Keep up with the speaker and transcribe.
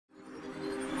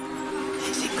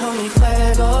call me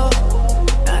Fuego.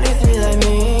 93 like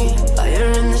me. Fire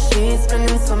in the sheets,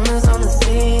 spending summers on the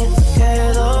seas.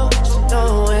 Quedo,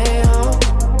 no way home.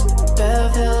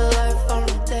 Better life on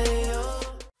Rodeo.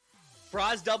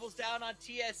 Braz doubles down on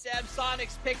TSM.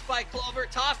 Sonics picked by Clover.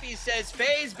 Toffee says,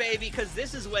 phase, baby, because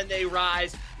this is when they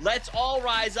rise. Let's all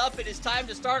rise up. It is time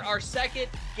to start our second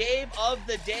game of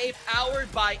the day,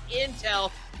 powered by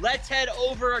Intel. Let's head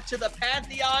over to the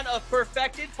pantheon of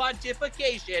perfected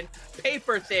pontification,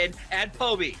 Paper Thin, and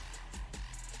Poby.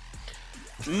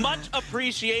 Much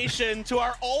appreciation to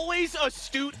our always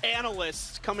astute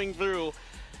analysts coming through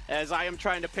as I am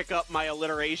trying to pick up my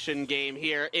alliteration game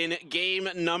here in game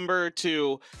number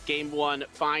 2. Game 1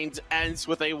 finds ends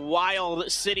with a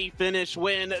wild city finish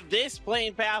win. This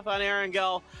playing path on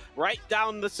Erangel right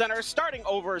down the center, starting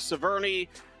over Severny,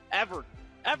 ever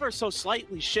so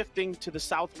slightly shifting to the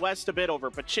southwest a bit over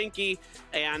Pachinki.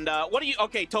 And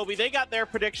okay, Toby, they got their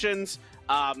predictions.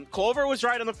 Clover was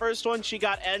right on the first one. She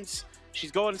got Ents.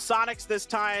 She's going Sonics this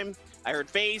time. I heard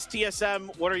FaZe,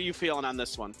 TSM. What are you feeling on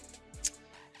this one?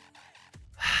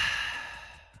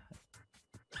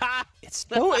 It's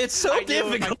so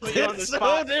difficult. It's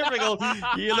so difficult.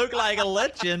 You look like a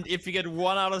legend if you get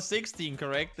 1 out of 16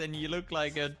 correct, and you look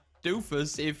like a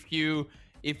doofus if you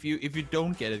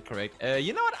don't get it correct.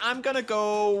 You know what? I'm gonna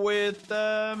go with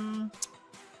Tiamba.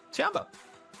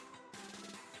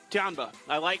 Tiamba,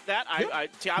 I like that.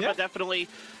 Tiamba definitely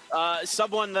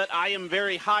someone that I am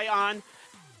very high on.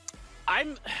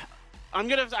 I'm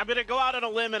gonna go out on a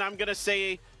limb and I'm gonna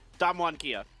say Damwon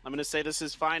Kia. I'm gonna say this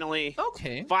is finally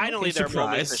their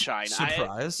moment to shine.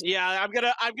 Surprise. I'm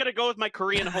gonna go with my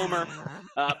Korean Homer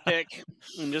pick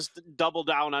and just double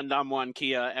down on Damwon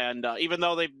Kia. And even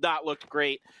though they've not looked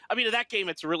great, I mean, in that game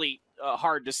it's really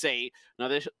hard to say. Now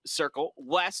this circle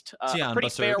west, a pretty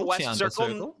fair west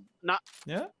circle.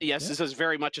 This is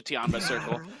very much a Tiamba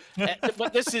circle.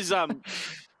 But this is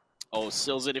oh,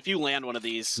 Silzit, if you land one of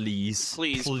these, please. Do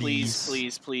it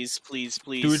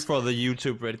for the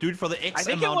YouTube Reddit. Do it for the X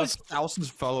amount of thousands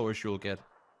of followers you'll get.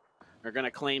 They're going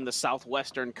to claim the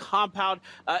southwestern compound.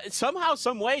 Somehow,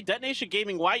 some way, Detonation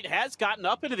Gaming White has gotten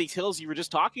up into these hills you were just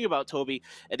talking about, Toby.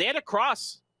 And they had to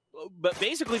cross, but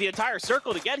basically the entire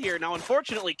circle to get here. Now,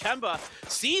 unfortunately, Kemba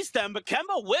sees them, but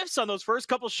Kemba whiffs on those first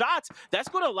couple shots. That's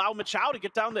going to allow Machao to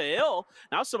get down the hill.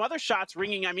 Now some other shots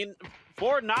ringing. I mean,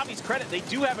 for Navi's credit, they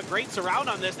do have a great surround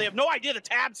on this. They have no idea the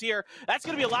tabs here. That's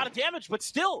going to be a lot of damage, but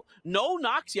still no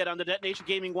knocks yet on the Detonation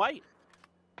Gaming White.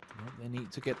 Well, they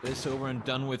need to get this over and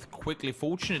done with quickly.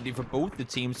 Fortunately for both the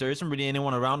teams, there isn't really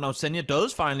anyone around. Now, Senya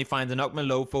does finally find the knock.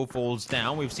 Malofo falls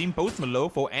down. We've seen both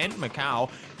Malofo and Macau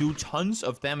do tons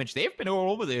of damage. They've been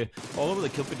all over the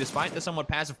kill feed, despite the somewhat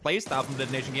passive playstyle from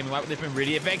Detonation Gaming White. They've been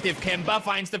really effective. Kemba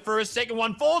finds the first, second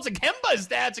one falls, and Kemba is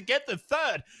there to get the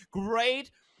third.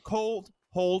 Great cold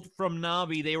hold from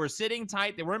Navi. They were sitting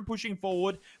tight. They weren't pushing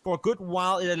forward for a good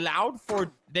while. It allowed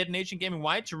for Detonation Gaming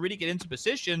White to really get into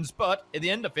positions, but at the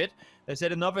end of it, they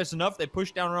said enough is enough. They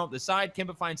push down around the side.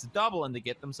 Kemba finds the double, and they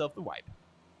get themselves the wipe.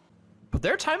 But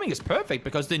their timing is perfect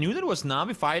because they knew that it was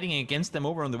Navi fighting against them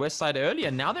over on the west side earlier.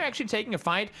 And now they're actually taking a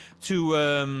fight to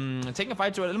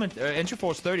element entry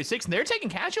force 36, and they're taking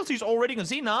casualties already. You can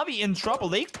see Navi in trouble.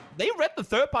 They read the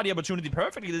third party opportunity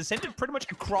perfectly. They sent it pretty much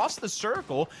across the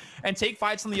circle and take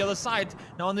fights on the other side.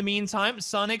 Now in the meantime,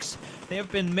 Sonics, they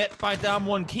have been met by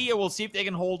Damwon Kia. We'll see if they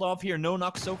can hold off here. No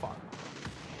knocks so far.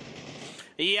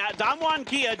 Yeah, Damwon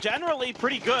Kia generally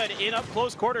pretty good in up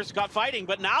close quarters got fighting,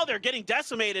 but now they're getting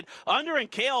decimated. Under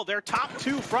and Kale, their top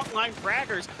 2 frontline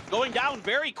fraggers, going down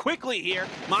very quickly here.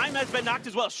 Mime has been knocked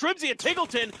as well. Shribsy and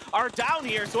Tiggleton are down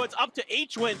here, so it's up to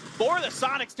H-Win for the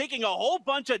Sonics, taking a whole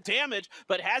bunch of damage,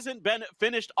 but hasn't been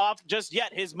finished off just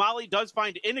yet. His Molly does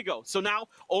find Indigo, so now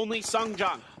only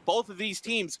Sungjang. Both of these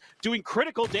teams doing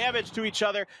critical damage to each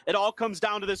other. It all comes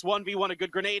down to this 1v1. A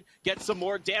good grenade gets some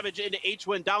more damage into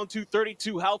H-Win, down to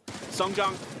 32 health.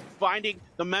 Sungjang finding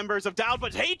the members of Down,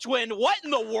 but H-Win, what in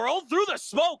the world? Through the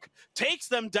smoke, takes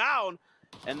them down.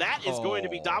 And that is going to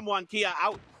be Damwon Kia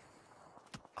out.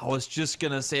 I was just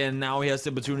gonna say, and now he has the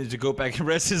opportunity to go back and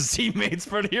rest his teammates,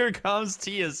 but here comes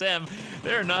TSM.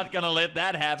 They're not gonna let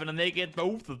that happen, and they get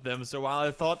both of them. So while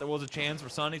I thought there was a chance for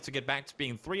Sonic to get back to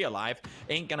being 3 alive,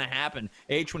 ain't gonna happen.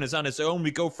 H1 is on his own. We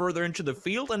go further into the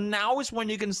field, and now is when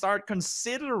you can start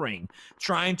considering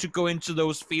trying to go into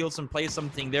those fields and play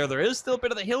something there. There is still a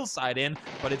bit of the hillside in,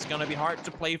 but it's gonna be hard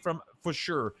to play from for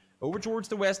sure. over towards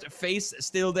the west. Face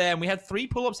still there, and we had 3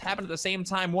 pull-ups happen at the same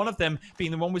time. One of them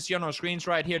being the one we see on our screens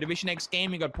right here. Division X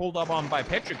Gaming got pulled up on by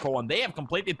Petrichor, and they have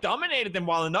completely dominated them.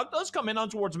 While the knock does come in on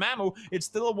towards Mamu, it's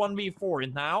still a 1v4.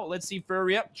 And now, let's see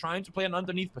Furia trying to play an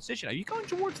underneath position. Are you going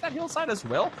towards that hillside as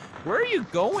well? Where are you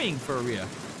going, Furia?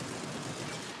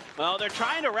 Well, they're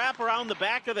trying to wrap around the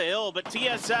back of the hill, but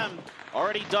TSM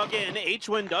already dug in.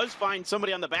 H-Win does find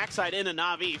somebody on the backside in a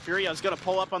Na'Vi. Furia is going to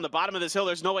pull up on the bottom of this hill.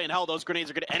 There's no way in hell those grenades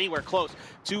are going to anywhere close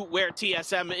to where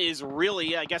TSM is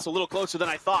really, I guess, a little closer than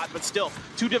I thought, but still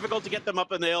too difficult to get them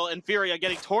up in the hill. And Furia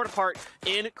getting torn apart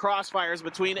in crossfires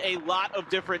between a lot of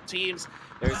different teams.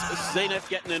 There's Zenith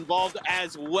getting involved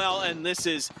as well, and this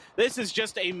is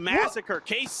just a massacre.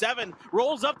 K7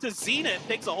 rolls up to Zenith,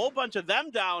 takes a whole bunch of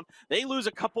them down. They lose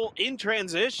a couple in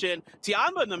transition.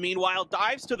 Tiamba, in the meanwhile,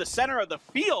 dives to the center of the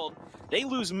field. They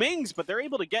lose Mings, but they're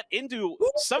able to get into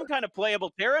some kind of playable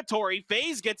territory.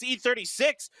 FaZe gets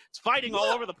E36. It's fighting all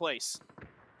over the place.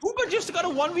 Uber just got a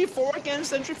 1v4 against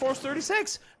Century Force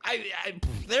 36.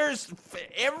 There's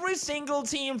every single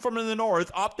team from the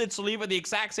north opted to leave at the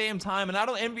exact same time, and I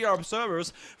don't envy our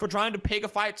observers for trying to pick a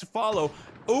fight to follow.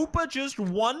 Upa just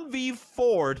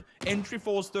 1v4'd Entry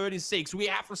Force 36. We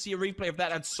have to see a replay of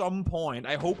that at some point.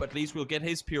 I hope at least we'll get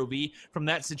his POV from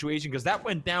that situation, because that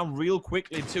went down real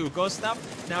quickly too. Gustav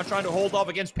now trying to hold off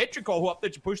against Petrichor, who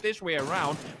opted to push this way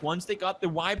around. Once they got the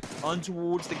wipe on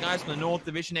towards the guys from the North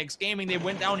Division X Gaming, they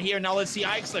went down here. Now let's see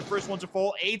Ixlip, first one to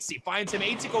fall. 8C finds him.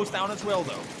 8C goes down as well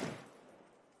though.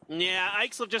 Yeah,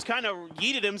 Ixlip just kind of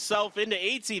yeeted himself into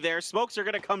 8C there. Smokes are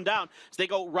going to come down as they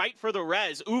go right for the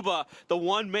res. Uba, the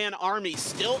one-man army,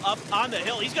 still up on the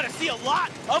hill. He's going to see a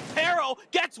lot of Pero.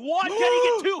 Gets one. Can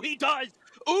he get two? He does.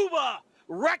 Uba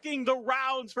wrecking the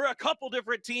rounds for a couple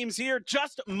different teams here.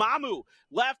 Just Mamu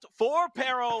left for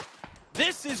Pero.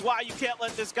 This is why you can't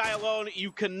let this guy alone.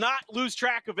 You cannot lose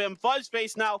track of him.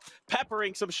 Fuzzface now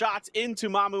peppering some shots into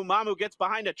Mamu. Mamu gets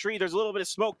behind a tree. There's a little bit of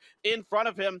smoke in front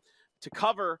of him to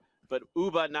cover, but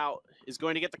Uba now is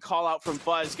going to get the call out from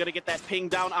Fuzz, going to get that ping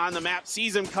down on the map,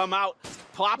 sees him come out,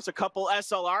 plops a couple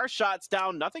SLR shots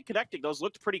down, nothing connecting. Those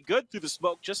looked pretty good through the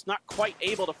smoke, just not quite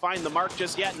able to find the mark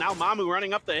just yet. Now Mamu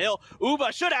running up the hill.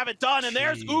 Uba should have it done, and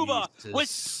there's Uba with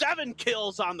 7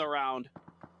 kills on the round.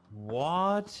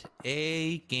 What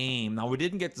a game. Now, we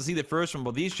didn't get to see the first one,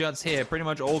 but these shots here pretty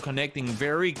much all connecting.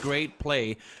 Very great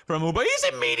play from Uba.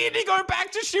 He's immediately going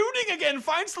back to shooting again.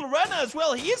 Finds Lorena as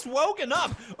well. He is woken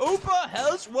up. Uba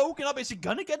has woken up. Is he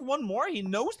gonna get one more? He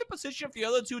knows the position of the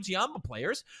other 2 Tiamba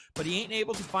players, but he ain't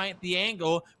able to find the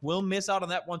angle. Will miss out on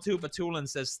that one too, but Tulin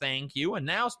says thank you. And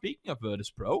now, speaking of Virtus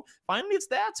Pro, finally it's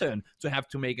their turn to have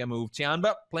to make a move.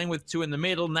 Tiamba playing with 2 in the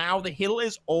middle. Now the hill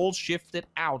is all shifted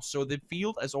out, so the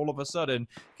field is all of a sudden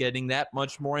getting that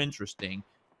much more interesting.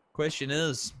 Question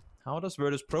is, how does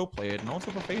Virtus Pro play it? And also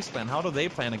for FaZe Clan, how do they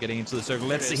plan on getting into the circle?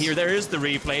 Let's see here. There is the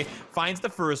replay. Finds the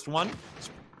first one.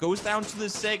 Goes down to the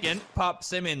second.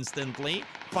 Pops him instantly.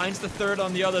 Finds the third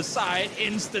on the other side.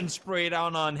 Instant spray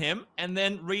down on him. And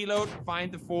then reload.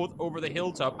 Find the fourth over the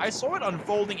hilltop. I saw it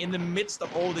unfolding in the midst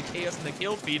of all the chaos and the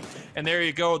kill feed. And there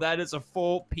you go. That is a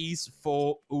 4-piece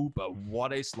for Uber.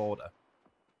 What a slaughter.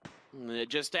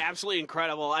 Just absolutely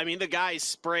incredible. I mean, the guy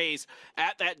sprays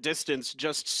at that distance,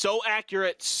 just so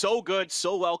accurate, so good,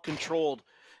 so well controlled.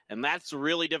 And that's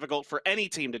really difficult for any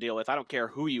team to deal with. I don't care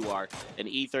who you are. And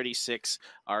E36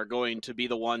 are going to be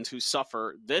the ones who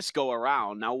suffer this go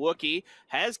around. Now, Wookie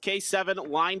has K7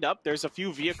 lined up. There's a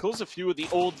few vehicles, a few of the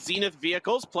old Zenith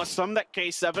vehicles, plus some that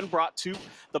K7 brought to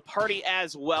the party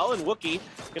as well. And Wookie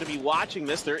going to be watching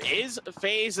this. There is a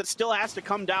FaZe that still has to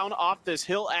come down off this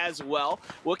hill as well.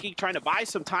 Wookie trying to buy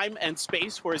some time and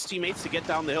space for his teammates to get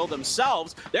down the hill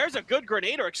themselves. There's a good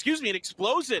grenade, or excuse me, an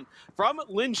explosion from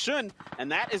Lin Shun.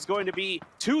 And that is going to be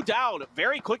 2 down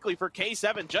very quickly for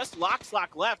K7. Just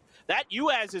Lockslock left. That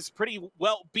UAZ is pretty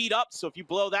well beat up, so if you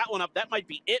blow that one up, that might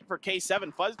be it for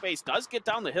K7. Fuzzface does get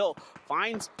down the hill,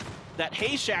 finds that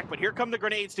hay shack, but here come the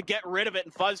grenades to get rid of it,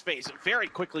 and Fuzzface very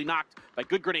quickly knocked by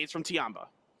good grenades from Tiamba.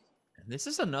 This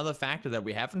is another factor that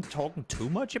we haven't talked too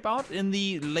much about in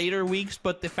the later weeks,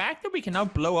 but the fact that we can now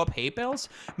blow up hay bales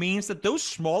means that those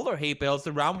smaller hay bales,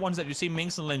 the round ones that you see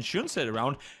Minx and Lin Shun sit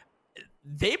around,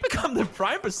 they become the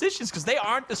prime positions because they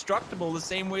aren't destructible the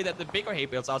same way that the bigger hay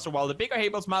bales are. So while the bigger hay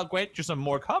bales might grant you some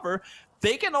more cover,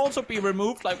 they can also be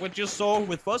removed like we just saw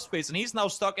with Fuzzface, and he's now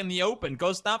stuck in the open.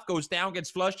 Gustav goes down, gets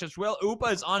flushed as well. Upa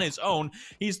is on his own.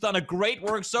 He's done a great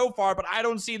work so far, but I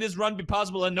don't see this run be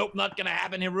possible, and nope, not gonna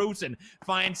happen. Hiruzen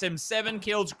finds him 7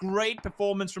 kills. Great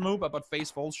performance from Upa, but FaZe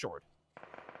falls short.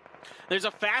 There's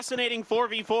a fascinating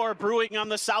 4v4 brewing on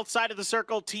the south side of the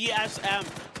circle. TSM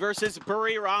versus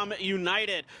Buriram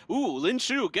United. Ooh, Lin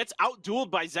Shu gets outdueled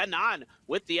by Zenon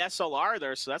with the SLR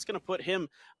there, so that's going to put him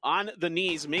on the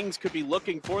knees. Mings could be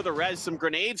looking for the res. Some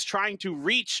grenades trying to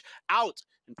reach out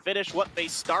and finish what they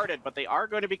started, but they are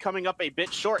going to be coming up a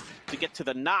bit short to get to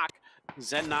the knock.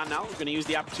 Zenon now is going to use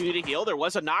the opportunity to heal. There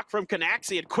was a knock from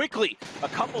Canaxi, and quickly a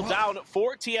couple down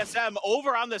for TSM.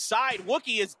 Over on the side,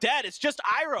 Wookie is dead. It's just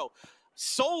Iroh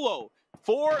solo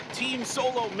for Team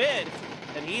Solo Mid,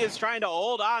 and he is trying to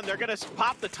hold on. They're going to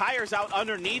pop the tires out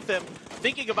underneath him,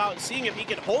 thinking about seeing if he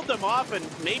can hold them off and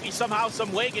maybe somehow,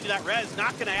 some way get to that res.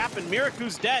 Not going to happen.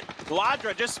 Miraku's dead.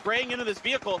 Ladra just spraying into this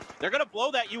vehicle. They're going to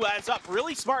blow that US up.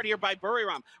 Really smart here by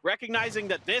Buriram, recognizing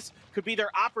that this could be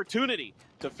their opportunity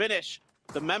to finish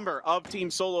the member of Team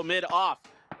Solo Mid off.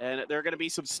 And there are going to be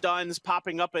some stuns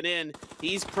popping up and in.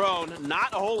 He's prone.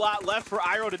 Not a whole lot left for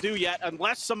Iroh to do yet,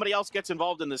 unless somebody else gets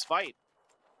involved in this fight.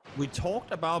 We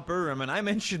talked about Buriram, and I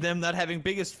mentioned them not having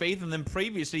biggest faith in them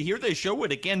previously. Here they show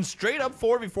it again, straight up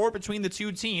 4v4 between the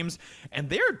two teams, and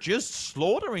they're just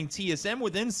slaughtering TSM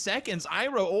within seconds.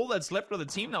 Iroh, all that's left of the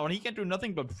team now, and he can do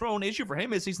nothing but prone. Issue for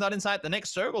him is he's not inside the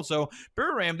next circle, so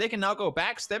Buriram, they can now go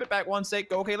back, step it back one sec,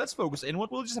 go, okay, let's focus inward.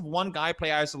 We'll just have one guy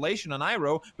play isolation on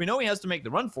Iroh. We know he has to make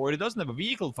the run for it. He doesn't have a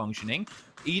vehicle functioning.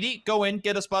 Edie, go in,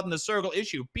 get a spot in the circle.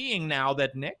 Issue being now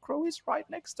that Necro is right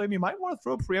next to him. You might want to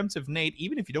throw a preemptive nade,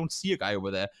 even if you don't see a guy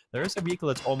over there. There is a vehicle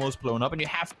that's almost blown up, and you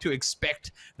have to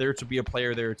expect there to be a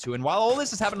player there too. And while all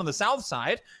this is happening on the south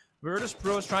side, Virtus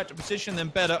Pros tried to position them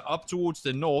better up towards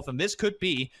the north, and this could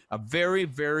be a very,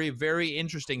 very, very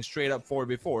interesting straight-up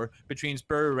 4v4 between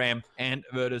Buriram and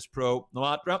Virtus Pro.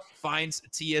 Noatra finds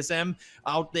TSM.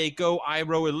 Out they go.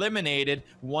 Iroh eliminated.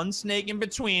 One snake in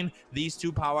between these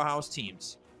two powerhouse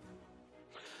teams.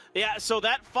 Yeah, so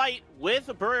that fight with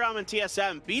Buriram and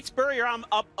TSM beats Buriram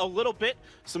up a little bit.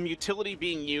 Some utility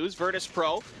being used. Virtus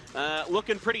Pro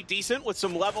looking pretty decent with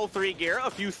some level 3 gear.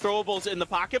 A few throwables in the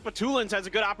pocket, but Tulins has a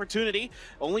good opportunity.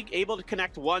 Only able to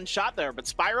connect one shot there, but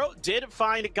Spyro did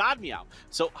find Godmeow.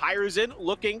 So Hiruzen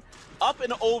looking up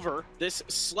and over this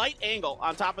slight angle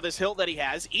on top of this hill that he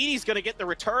has. Edie's going to get the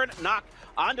return knock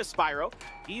onto Spyro.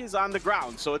 He is on the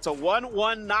ground, so it's a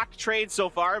 1-1 knock trade so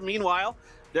far. Meanwhile,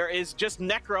 there is just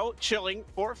Necro chilling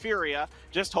for Furia,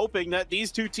 just hoping that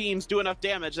these two teams do enough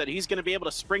damage that he's going to be able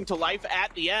to spring to life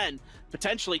at the end,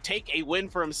 potentially take a win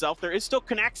for himself. There is still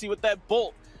Canaxi with that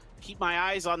bolt. Keep my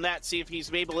eyes on that, see if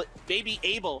he's maybe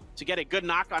able to get a good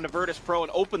knock onto Virtus Pro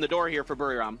and open the door here for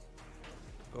Buriram.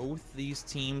 Both these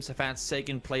teams have had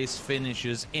second place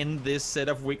finishes in this set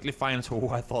of weekly finals. Oh,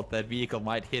 I thought that vehicle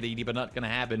might hit Edie, but not going to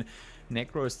happen.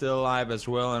 Necro is still alive as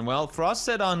well. And well, Frost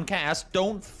said on cast,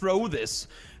 don't throw this.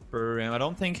 I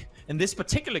don't think in this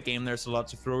particular game there's a lot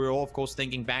to throw. We're all, of course,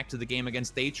 thinking back to the game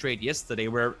against Daytrade yesterday,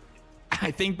 where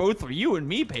I think both for you and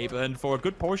me, Paper, and for a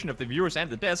good portion of the viewers and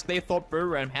the desk, they thought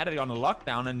Buriram had it on a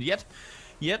lockdown, and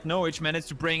yet Norwich managed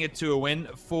to bring it to a win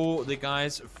for the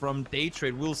guys from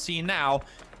Daytrade. We'll see now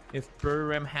if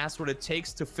Buriram has what it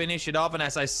takes to finish it off, and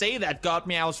as I say that,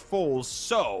 Godmeow's falls,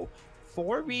 so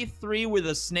 4v3 with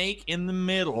a snake in the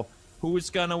middle. Who's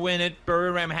gonna win it?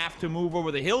 Buriram have to move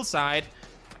over the hillside.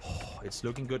 Oh, it's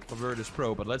looking good for Virtus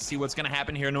Pro, but let's see what's gonna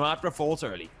happen here. Noatra falls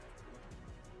early.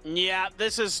 Yeah,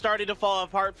 this is starting to fall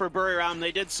apart for Buriram.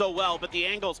 They did so well, but the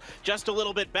angle's just a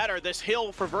little bit better. This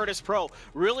hill for Virtus Pro,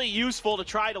 really useful to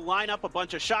try to line up a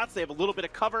bunch of shots. They have a little bit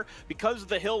of cover because of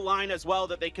the hill line as well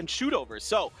that they can shoot over.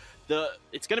 So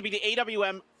it's going to be the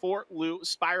AWM for Lou.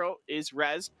 Spyro is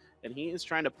res, and he is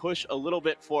trying to push a little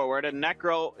bit forward, and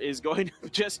Necro is going to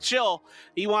just chill.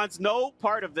 He wants no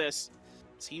part of this.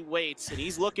 He waits, and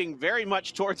he's looking very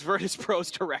much towards Virtus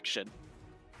Pro's direction.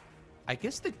 I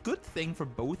guess the good thing for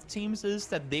both teams is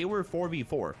that they were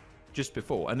 4v4 just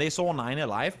before, and they saw 9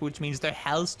 alive, which means there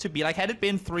has to be, like, had it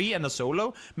been 3 and a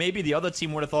solo, maybe the other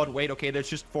team would have thought, wait, okay, there's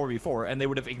just 4v4, and they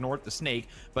would have ignored the snake.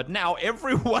 But now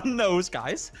everyone knows,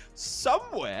 guys,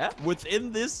 somewhere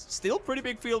within this still pretty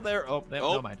big field there. Oh,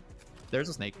 never mind. There's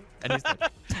a snake, and he's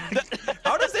dead.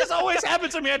 How does this always happen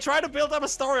to me? I try to build up a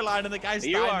storyline, and the guy's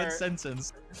dying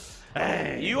mid-sentence.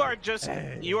 Hey, you are just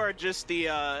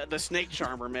the snake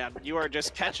charmer, man. You are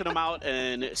just catching them out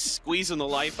and squeezing the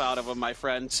life out of them, my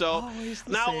friend. So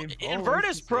now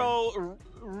Virtus Pro,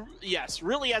 yes,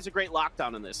 really has a great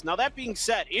lockdown in this. Now that being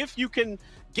said, if you can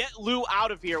get Lou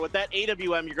out of here with that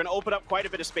AWM, you're going to open up quite a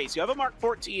bit of space. You have a Mark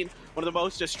 14, one of the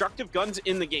most destructive guns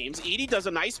in the games. Edie does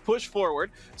a nice push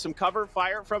forward. Some cover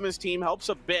fire from his team helps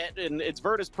a bit, and it's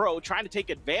Virtus Pro trying to take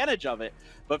advantage of it.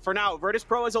 But for now, Virtus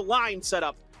Pro has a line set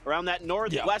up around that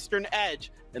northwestern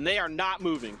edge, and they are not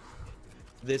moving.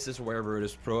 this is where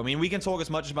Virtus Pro. I mean, we can talk as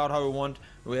much about how we want,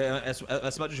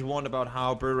 as much as we want about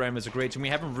how Buriram is a great team. We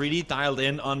haven't really dialed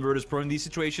in on Virtus Pro in these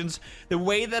situations. The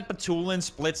way that Batulin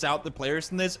splits out the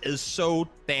players in this is so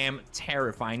damn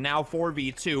terrifying. Now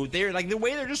 4v2, they're like, the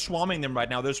way they're just swarming them right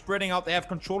now. They're spreading out. They have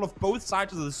control of both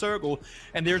sides of the circle,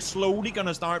 and they're slowly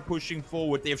gonna start pushing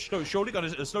forward. They're slowly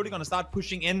gonna start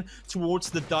pushing in towards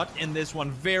the dot in this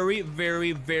one. Very,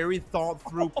 very, very thought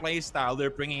through play style they're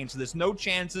bringing into this. No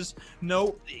chances,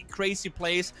 no crazy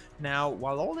plays. Now,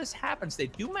 while all this happens, they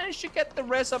do manage to get the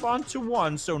res up onto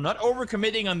one, so not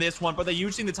overcommitting on this one, but they're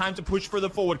using the time to push further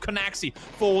forward. Konaxi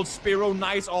folds, Spiro,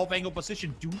 nice off-angle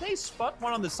position. Do they spot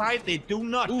one on the side? They do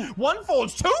not. Ooh. One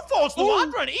folds, two folds,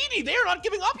 Luandra and Edie, they're not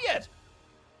giving up yet.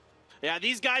 Yeah,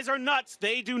 these guys are nuts.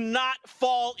 They do not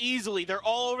fall easily. They're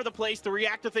all over the place. They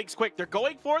react to things quick. They're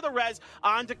going for the res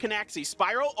onto Konaxi.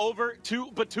 Spiral over to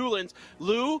Batulins.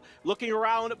 Lou looking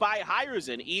around by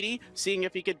Hyruzen. Edie seeing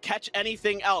if he could catch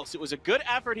anything else. It was a good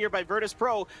effort here by Virtus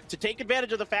Pro to take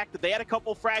advantage of the fact that they had a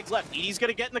couple frags left. Edie's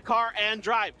going to get in the car and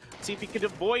drive. See if he can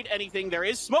avoid anything. There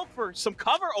is smoke for some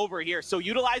cover over here, so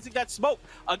utilizing that smoke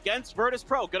against Virtus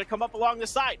Pro. Going to come up along the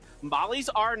side. Mollies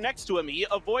are next to him. He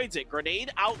avoids it. Grenade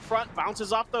out front.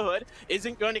 Bounces off the hood,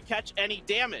 isn't going to catch any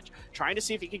damage. Trying to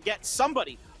see if he can get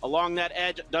somebody along that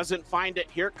edge, doesn't find it.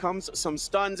 Here comes some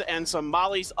stuns and some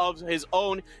mollies of his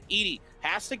own. Edie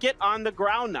has to get on the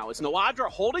ground now. It's Noadra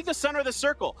holding the center of the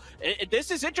circle. This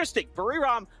is interesting.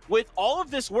 Buriram, with all of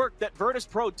this work that Virtus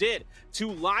Pro did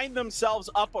to line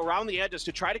themselves up around the edges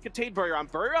to try to contain Buriram,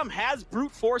 Buriram has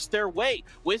brute forced their way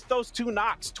with those two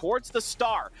knocks towards the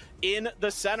star in the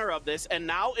center of this, and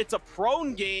now it's a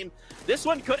prone game. This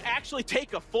one could actually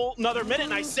take a full another minute,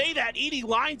 and I say that Edie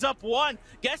lines up one,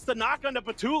 gets the knock onto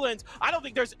Batulins. I don't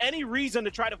think there's any reason to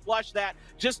try to flush that.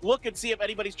 Just look and see if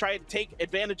anybody's trying to take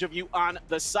advantage of you on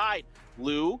the side.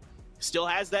 Lou still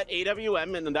has that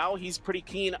AWM, and now he's pretty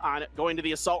keen on going to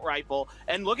the assault rifle.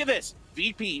 And look at this,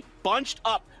 VP bunched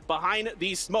up behind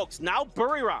these smokes. Now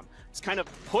Buriram has kind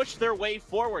of pushed their way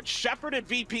forward, shepherded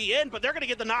VP in, but they're going to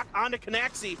get the knock onto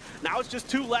Konaxi. Now it's just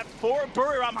two left for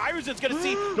Buriram. Hyruzen's going to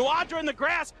see Noadra in the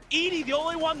grass. Edie, the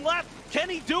only one left. Can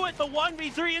he do it? The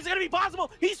 1v3 is going to be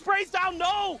possible. He sprays down.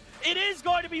 No, it is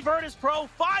going to be Virtus Pro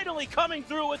finally coming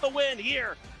through with a win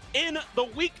here in the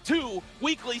Week 2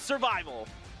 Weekly Survival.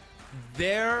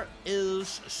 There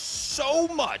is so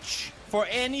much for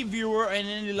any viewer and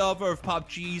any lover of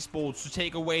PUBG esports to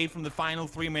take away from the final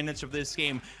 3 minutes of this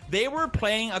game. They were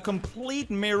playing a complete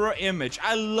mirror image.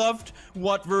 I loved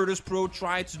what Virtus Pro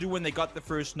tried to do when they got the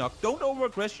first knock. Don't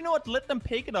over-aggress. You know what? Let them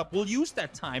pick it up. We'll use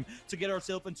that time to get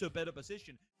ourselves into a better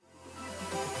position.